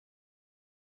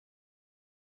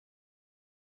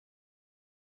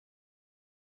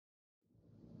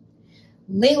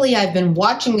Lately, I've been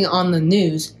watching on the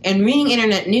news and reading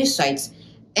internet news sites,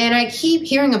 and I keep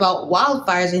hearing about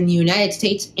wildfires in the United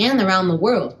States and around the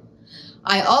world.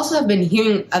 I also have been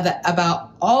hearing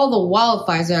about all the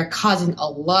wildfires that are causing a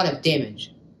lot of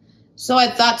damage. So I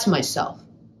thought to myself,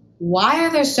 why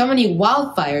are there so many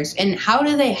wildfires and how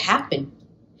do they happen?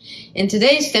 In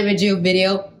today's STEMageer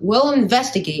video, we'll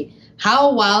investigate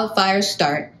how wildfires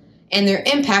start and their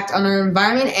impact on our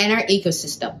environment and our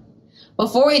ecosystem.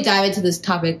 Before we dive into this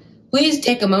topic, please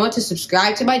take a moment to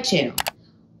subscribe to my channel.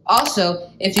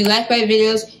 Also, if you like my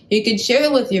videos, you can share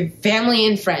it with your family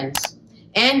and friends.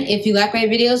 And if you like my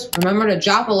videos, remember to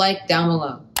drop a like down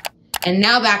below. And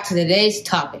now back to today's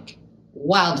topic,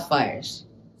 wildfires.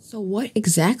 So what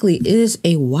exactly is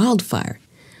a wildfire?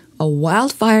 A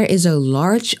wildfire is a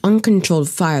large, uncontrolled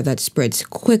fire that spreads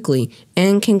quickly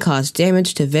and can cause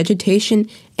damage to vegetation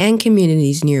and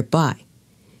communities nearby.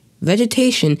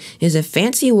 Vegetation is a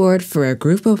fancy word for a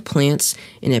group of plants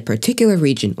in a particular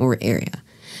region or area.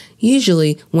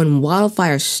 Usually, when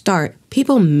wildfires start,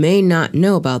 people may not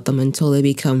know about them until they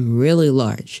become really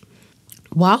large.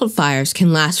 Wildfires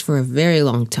can last for a very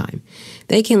long time.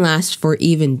 They can last for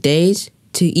even days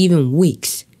to even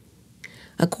weeks.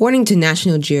 According to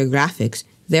National Geographic,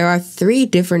 there are 3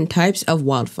 different types of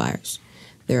wildfires.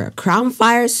 There are crown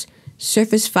fires,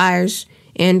 surface fires,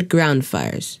 and ground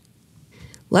fires.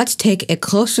 Let's take a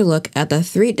closer look at the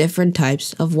 3 different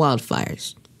types of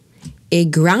wildfires. A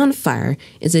ground fire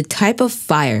is a type of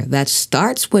fire that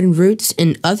starts when roots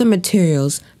and other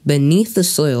materials beneath the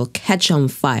soil catch on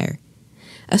fire.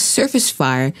 A surface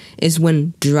fire is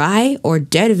when dry or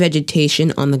dead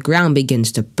vegetation on the ground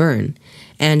begins to burn.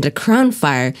 And a crown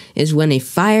fire is when a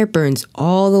fire burns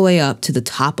all the way up to the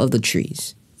top of the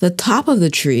trees. The top of the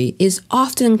tree is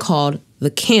often called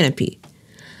the canopy.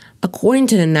 According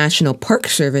to the National Park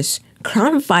Service,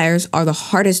 crown fires are the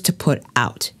hardest to put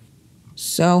out.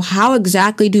 So how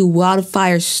exactly do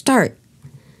wildfires start?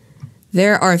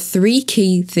 There are 3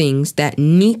 key things that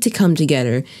need to come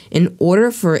together in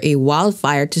order for a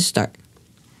wildfire to start.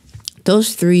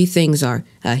 Those 3 things are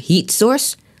a heat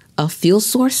source, a fuel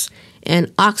source,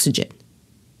 and oxygen.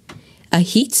 A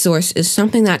heat source is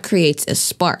something that creates a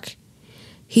spark.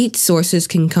 Heat sources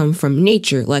can come from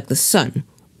nature like the sun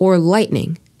or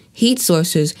lightning. Heat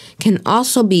sources can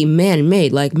also be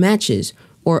man-made like matches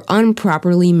or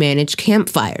improperly managed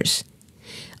campfires.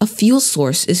 A fuel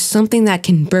source is something that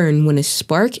can burn when a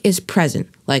spark is present,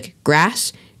 like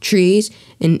grass, trees,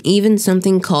 and even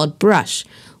something called brush,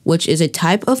 which is a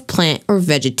type of plant or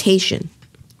vegetation.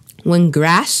 When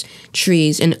grass,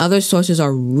 trees, and other sources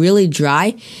are really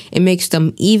dry, it makes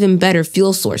them even better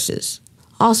fuel sources.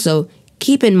 Also,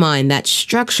 keep in mind that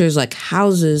structures like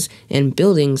houses and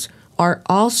buildings are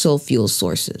also fuel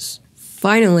sources.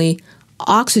 Finally,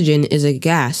 oxygen is a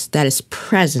gas that is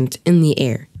present in the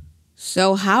air.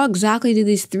 So how exactly do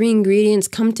these 3 ingredients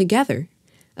come together?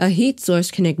 A heat source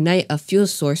can ignite a fuel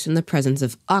source in the presence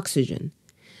of oxygen.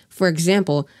 For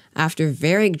example, after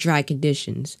very dry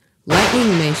conditions,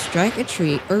 lightning may strike a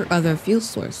tree or other fuel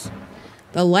source.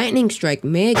 The lightning strike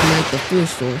may ignite the fuel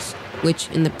source, which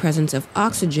in the presence of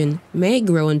oxygen may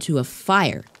grow into a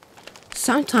fire.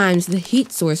 Sometimes the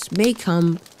heat source may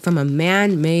come from a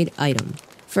man-made item.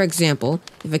 For example,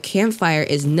 if a campfire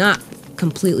is not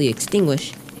completely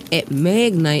extinguished, it may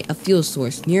ignite a fuel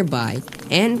source nearby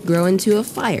and grow into a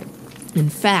fire. In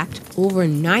fact, over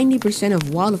 90%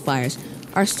 of wildfires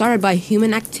are started by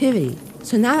human activity.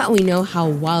 So now that we know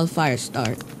how wildfires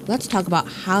start, let's talk about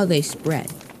how they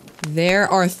spread. There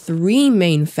are 3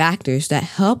 main factors that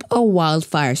help a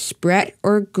wildfire spread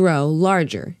or grow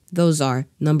larger. Those are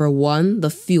number 1,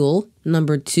 the fuel,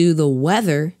 number 2, the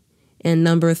weather, and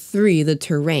number 3, the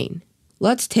terrain.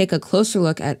 Let's take a closer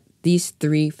look at these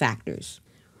 3 factors.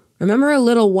 Remember a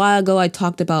little while ago I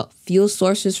talked about fuel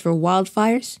sources for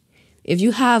wildfires? If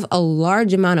you have a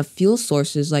large amount of fuel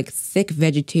sources like thick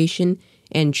vegetation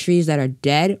and trees that are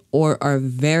dead or are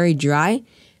very dry,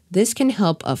 this can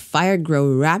help a fire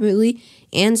grow rapidly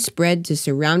and spread to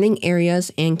surrounding areas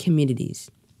and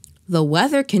communities. The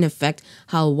weather can affect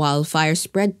how wildfires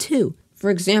spread too. For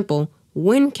example,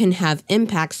 wind can have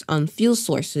impacts on fuel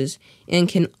sources and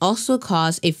can also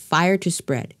cause a fire to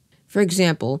spread. For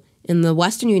example, in the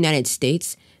western United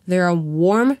States, there are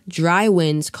warm, dry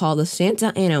winds called the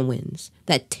Santa Ana winds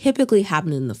that typically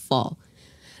happen in the fall.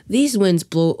 These winds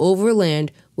blow over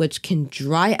land, which can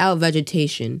dry out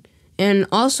vegetation and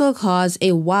also cause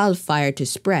a wildfire to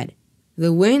spread.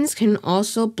 The winds can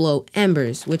also blow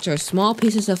embers, which are small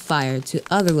pieces of fire, to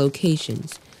other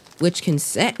locations, which can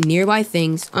set nearby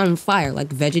things on fire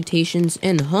like vegetations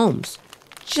and homes.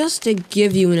 Just to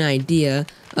give you an idea,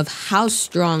 of how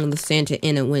strong the Santa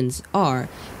Ana winds are,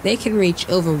 they can reach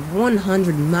over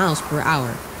 100 miles per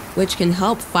hour, which can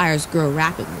help fires grow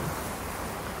rapidly.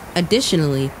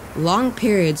 Additionally, long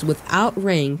periods without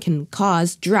rain can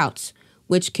cause droughts,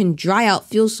 which can dry out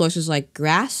fuel sources like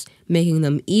grass, making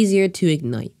them easier to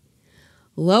ignite.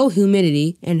 Low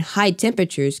humidity and high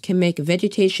temperatures can make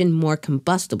vegetation more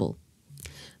combustible.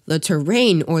 The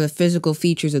terrain or the physical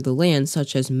features of the land,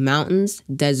 such as mountains,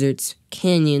 deserts,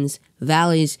 canyons,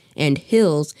 valleys, and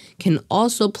hills, can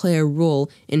also play a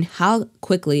role in how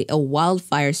quickly a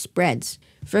wildfire spreads.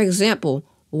 For example,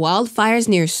 wildfires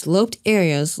near sloped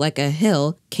areas like a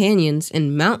hill, canyons,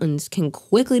 and mountains can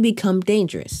quickly become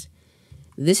dangerous.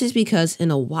 This is because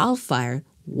in a wildfire,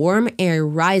 warm air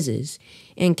rises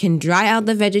and can dry out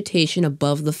the vegetation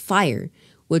above the fire,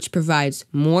 which provides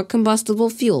more combustible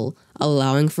fuel,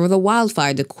 allowing for the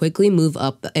wildfire to quickly move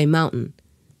up a mountain.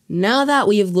 Now that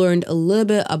we have learned a little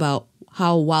bit about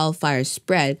how wildfires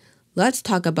spread, let's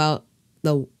talk about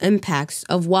the impacts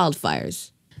of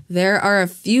wildfires. There are a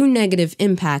few negative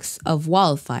impacts of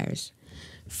wildfires.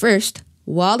 First,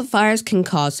 wildfires can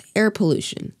cause air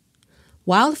pollution.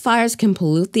 Wildfires can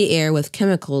pollute the air with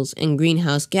chemicals and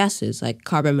greenhouse gases like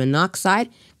carbon monoxide,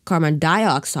 carbon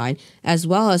dioxide, as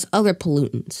well as other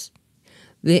pollutants.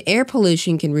 The air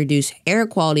pollution can reduce air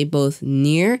quality both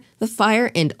near the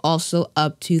fire and also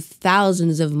up to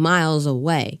thousands of miles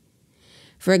away.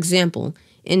 For example,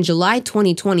 in July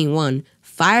 2021,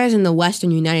 fires in the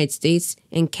western United States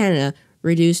and Canada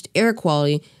reduced air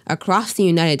quality across the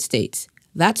United States.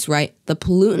 That's right, the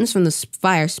pollutants from the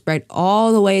fire spread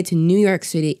all the way to New York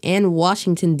City and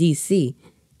Washington, D.C.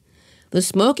 The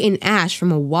smoke and ash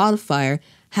from a wildfire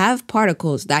have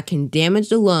particles that can damage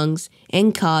the lungs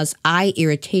and cause eye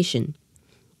irritation.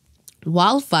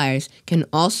 Wildfires can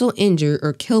also injure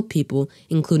or kill people,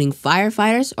 including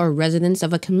firefighters or residents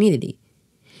of a community.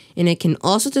 And it can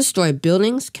also destroy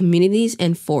buildings, communities,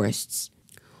 and forests.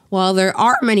 While there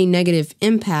are many negative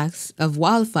impacts of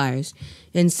wildfires,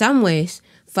 in some ways,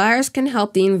 fires can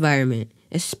help the environment,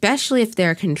 especially if they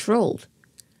are controlled.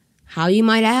 How, you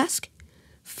might ask?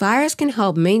 Fires can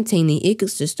help maintain the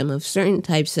ecosystem of certain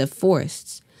types of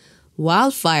forests.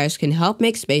 Wildfires can help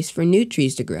make space for new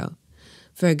trees to grow.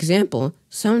 For example,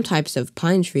 some types of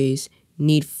pine trees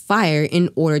need fire in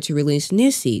order to release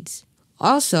new seeds.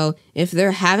 Also, if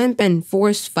there haven't been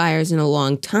forest fires in a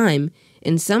long time,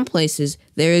 in some places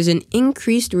there is an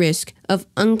increased risk of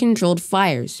uncontrolled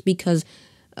fires because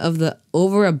of the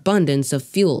overabundance of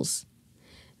fuels.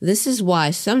 This is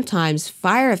why sometimes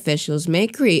fire officials may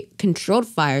create controlled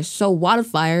fires so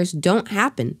wildfires don't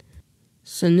happen.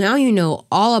 So now you know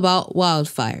all about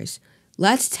wildfires.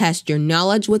 Let's test your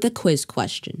knowledge with a quiz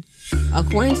question.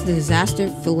 According to Disaster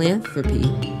Philanthropy,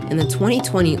 in the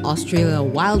 2020 Australia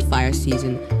wildfire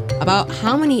season, about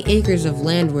how many acres of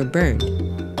land were burned?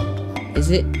 Is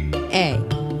it A,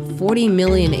 40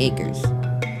 million acres,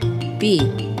 B,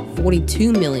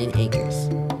 42 million acres,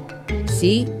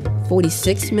 C,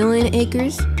 46 million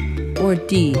acres, or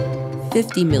D,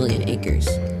 50 million acres?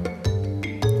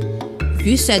 If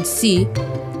you said C,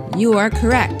 you are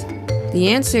correct. The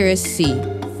answer is C,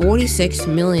 46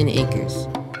 million acres.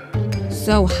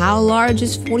 So how large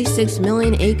is 46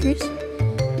 million acres?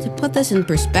 To put this in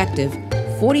perspective,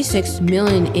 46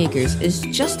 million acres is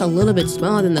just a little bit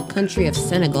smaller than the country of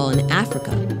Senegal in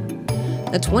Africa.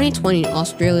 The 2020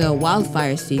 Australia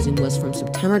wildfire season was from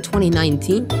September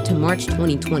 2019 to March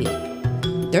 2020.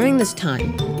 During this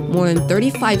time, more than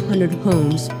 3,500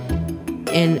 homes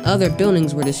and other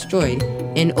buildings were destroyed,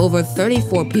 and over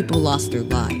 34 people lost their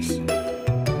lives.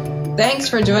 Thanks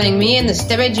for joining me in the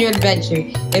STEMageer adventure.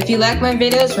 If you like my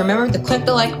videos, remember to click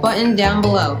the like button down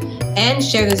below and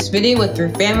share this video with your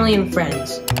family and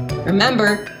friends.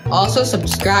 Remember, also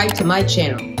subscribe to my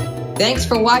channel. Thanks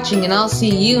for watching, and I'll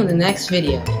see you in the next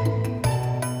video.